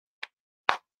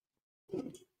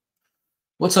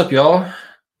What's up, y'all?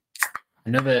 I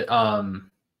know that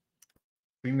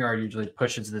StreamYard usually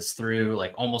pushes this through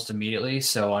like almost immediately.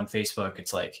 So on Facebook,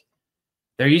 it's like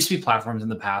there used to be platforms in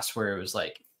the past where it was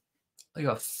like a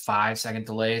 5-second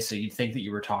delay. So you'd think that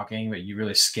you were talking, but you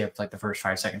really skipped like the first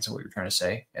 5 seconds of what you're trying to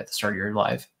say at the start of your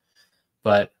live.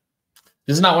 But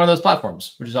this is not one of those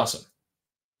platforms, which is awesome.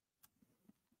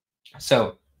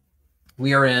 So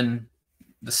we are in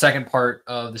the second part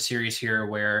of the series here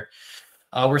where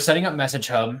we're setting up Message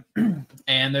Hub,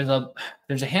 and there's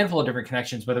a handful of different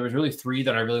connections, but there was really 3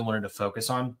 that I really wanted to focus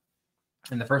on.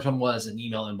 And the first one was an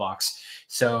email inbox.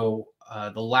 So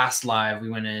the last live, we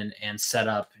went in and set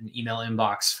up an email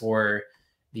inbox for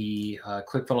the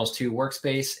ClickFunnels 2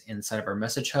 workspace inside of our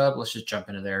Message Hub. Let's just jump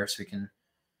into there so we can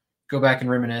go back and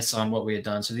reminisce on what we had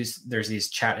done. So there's these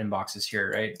chat inboxes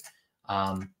here, right?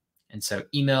 And so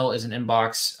email is an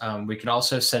inbox. We could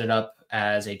also set it up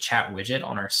as a chat widget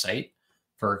on our site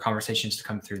for conversations to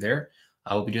come through there.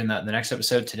 We'll be doing that in the next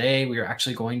episode. Today, we are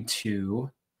actually going to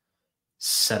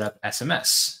set up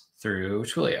SMS through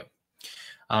Twilio.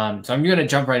 So I'm going to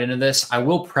jump right into this. I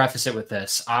will preface it with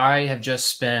this. I have just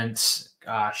spent,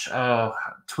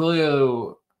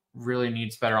 Twilio really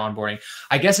needs better onboarding.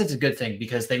 I guess it's a good thing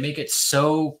because they make it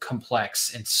so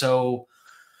complex and so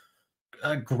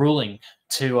grueling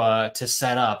to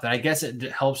set up, and I guess it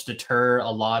helps deter a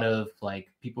lot of like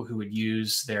people who would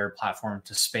use their platform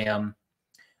to spam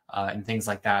and things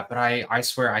like that. But I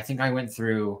swear, I think I went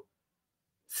through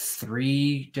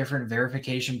 3 different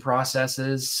verification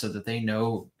processes so that they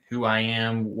know who I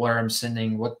am, where I'm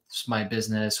sending, what's my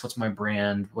business, what's my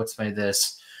brand, what's my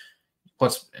this,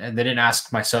 and they didn't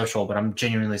ask my social, but I'm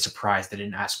genuinely surprised they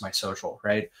didn't ask my social,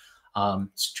 right?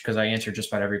 Because I answered just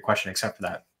about every question except for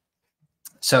that.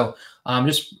 So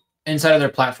just inside of their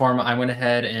platform, I went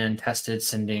ahead and tested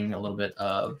sending a little bit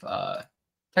of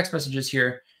text messages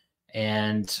here.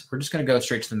 And we're just going to go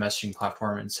straight to the messaging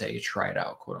platform and say, try it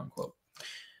out, quote unquote.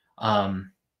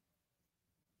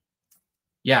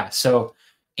 Yeah, so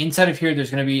inside of here, there's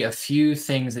going to be a few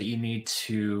things that you need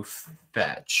to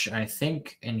fetch. And I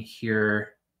think in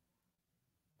here,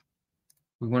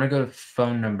 we want to go to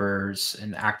phone numbers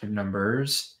and active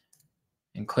numbers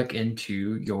and click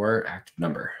into your active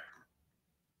number.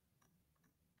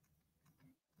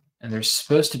 And there's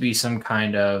supposed to be some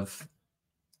kind of,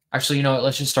 actually, you know what,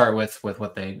 let's just start with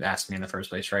what they asked me in the first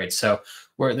place, right? So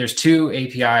there's 2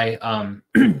 API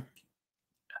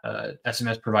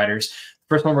SMS providers.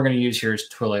 First one we're going to use here is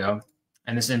Twilio.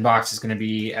 And this inbox is going to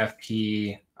be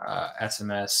FP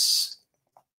SMS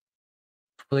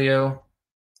Twilio.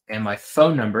 And my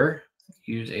phone number,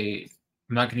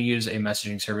 I'm not going to use a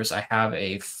messaging service. I have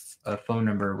a phone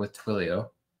number with Twilio.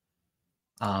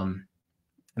 And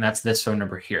that's this phone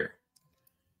number here.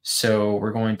 So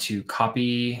we're going to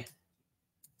copy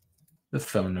the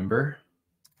phone number.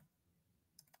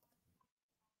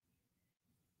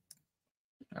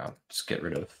 I'll just get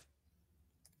rid of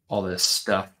all this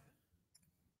stuff.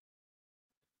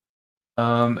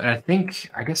 And I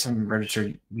guess I'm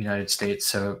registered United States,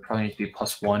 so it probably needs to be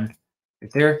 +1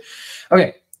 right there.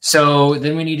 Okay. So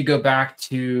then we need to go back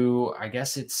to, I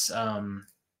guess it's messaging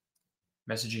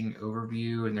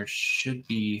overview, and there should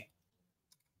be,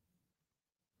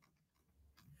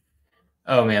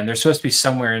 oh man, there's supposed to be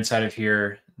somewhere inside of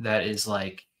here that is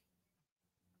like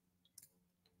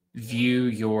view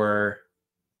your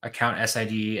account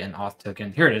SID and auth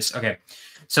token. Here it is. Okay.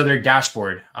 So their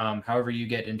dashboard, however you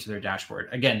get into their dashboard.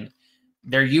 Again,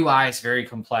 their UI is very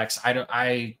complex.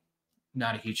 I'm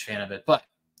not a huge fan of it, but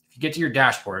if you get to your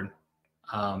dashboard,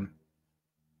 go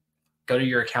to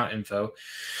your account info,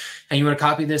 and you want to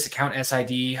copy this account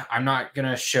SID. I'm not going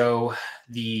to show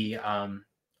the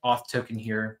auth token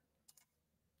here.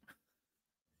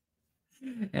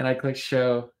 And I click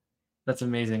show. That's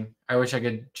amazing. I wish I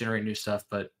could generate new stuff,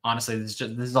 but honestly, this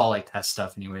is all like test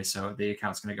stuff anyway, so the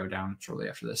account's going to go down shortly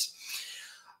after this.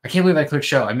 I can't believe I clicked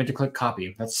show. I meant to click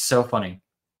copy. That's so funny.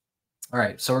 All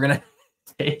right, so we're going to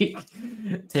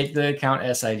take the account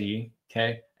SID,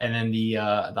 okay, and then the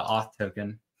auth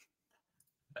token.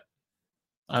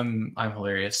 I'm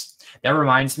hilarious. That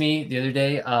reminds me, the other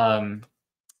day,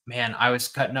 man, I was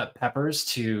cutting up peppers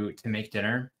to make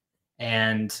dinner,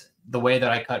 and the way that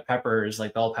I cut peppers,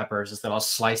 like bell peppers, is that I'll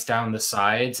slice down the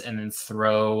sides and then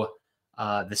throw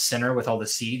the center with all the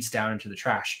seeds down into the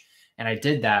trash. And I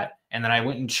did that, and then I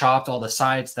went and chopped all the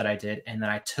sides that I did, and then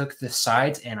I took the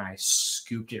sides and I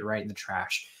scooped it right in the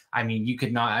trash. I mean, you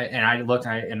could not. And I looked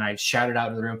and I shouted out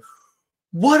in the room,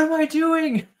 "What am I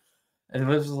doing?" And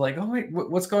Liz was like, "Oh wait,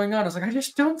 what's going on?" I was like, "I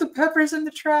just dumped the peppers in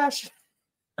the trash."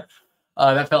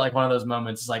 That felt like one of those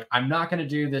moments. It's like, I'm not going to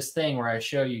do this thing where I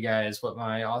show you guys what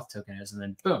my auth token is, and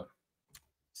then boom.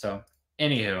 So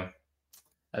anywho,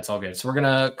 that's all good. So we're going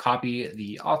to copy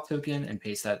the auth token and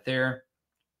paste that there.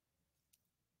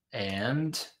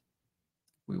 And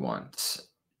we want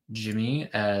Jimmy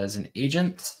as an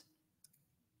agent.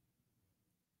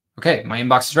 Okay, my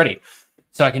inbox is ready.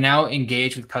 So I can now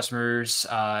engage with customers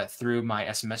through my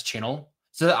SMS channel.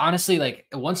 So honestly, like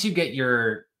once you get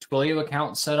your Twilio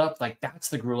account set up, like that's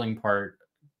the grueling part.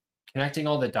 Connecting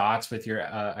all the dots with your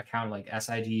account, like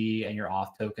SID and your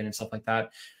auth token and stuff like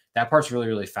that. That part's really,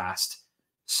 really fast.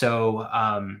 So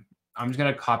I'm just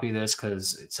going to copy this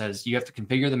because it says you have to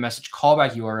configure the message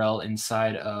callback URL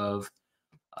inside of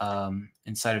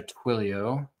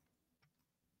Twilio.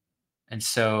 And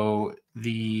so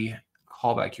the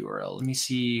callback URL, let me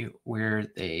see where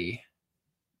they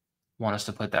want us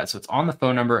to put that. So it's on the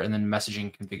phone number and then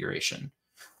messaging configuration.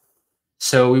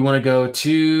 So we want to go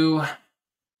to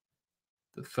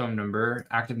the phone number,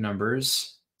 active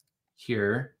numbers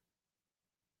here.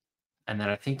 And then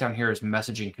I think down here is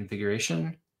messaging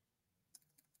configuration.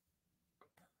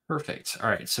 Perfect. All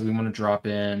right. So we want to drop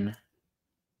in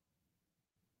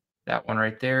that one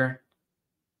right there.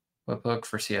 Webhook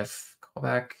for CF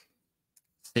callback,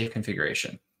 save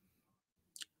configuration.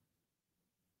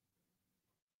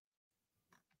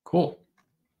 Cool.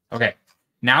 Okay.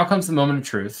 Now comes the moment of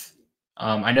truth.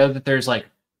 I know that there's like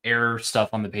error stuff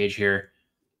on the page here.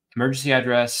 Emergency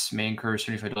address may incur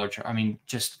 $75 charge. I mean,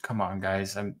 just come on,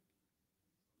 guys. I'm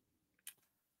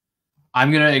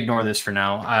gonna ignore this for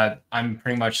now.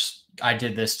 I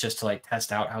did this just to like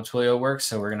test out how Twilio works.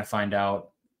 So we're gonna find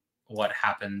out what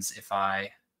happens if I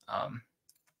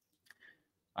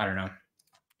don't know,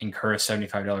 incur a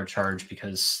 $75 charge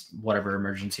because whatever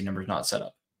emergency number is not set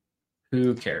up.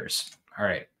 Who cares? All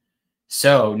right.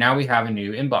 So now we have a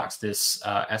new inbox, this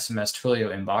SMS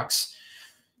Twilio inbox.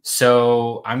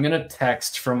 So I'm going to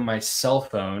text from my cell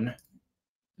phone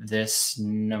this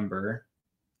number.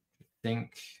 I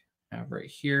think I have right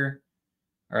here.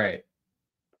 All right.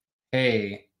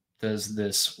 Hey, does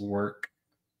this work,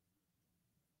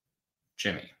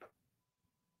 Jimmy?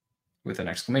 With an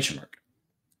exclamation mark.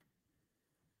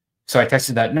 So I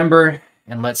texted that number,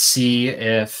 and let's see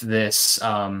if this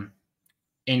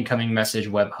incoming message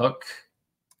webhook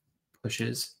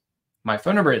pushes my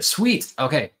phone number. It's sweet.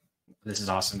 Okay. This is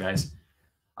awesome, guys.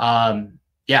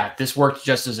 Yeah, this worked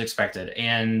just as expected.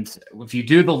 And if you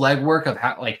do the legwork of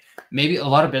how, like, maybe a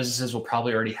lot of businesses will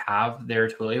probably already have their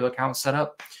Twilio account set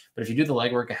up, but if you do the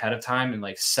legwork ahead of time and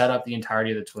like set up the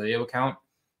entirety of the Twilio account,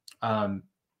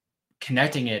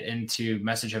 connecting it into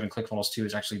Message Hub and ClickFunnels 2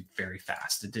 is actually very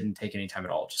fast. It didn't take any time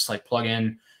at all. Just like plug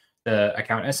in the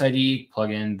account SID, plug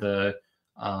in the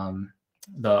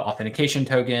authentication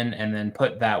token, and then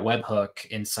put that webhook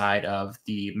inside of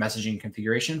the messaging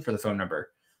configuration for the phone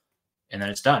number. And then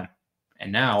it's done.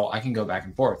 And now I can go back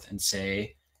and forth and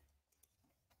say,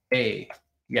 hey,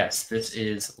 yes, this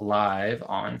is live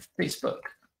on Facebook.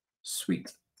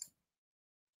 Sweet.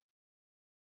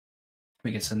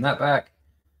 We can send that back.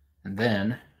 And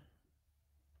then,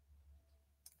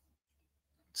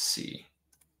 let's see.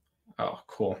 Oh,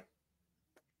 cool.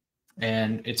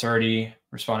 And it's already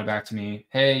responded back to me.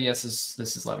 Hey, yes,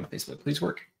 this is live on Facebook. Please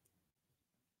work.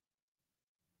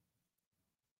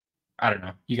 I don't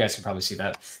know. You guys can probably see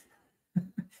that.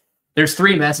 There's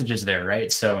 3 messages there,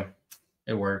 right? So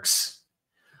it works.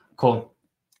 Cool.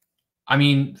 I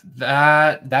mean,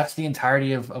 that's the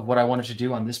entirety of what I wanted to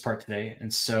do on this part today.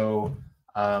 And so,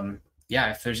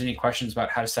 yeah, if there's any questions about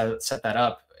how to set that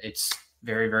up, it's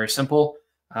very, very simple.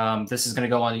 This is going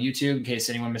to go on YouTube in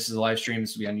case anyone misses the live stream.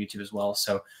 This will be on YouTube as well.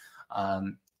 So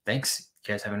thanks.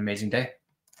 You guys have an amazing day.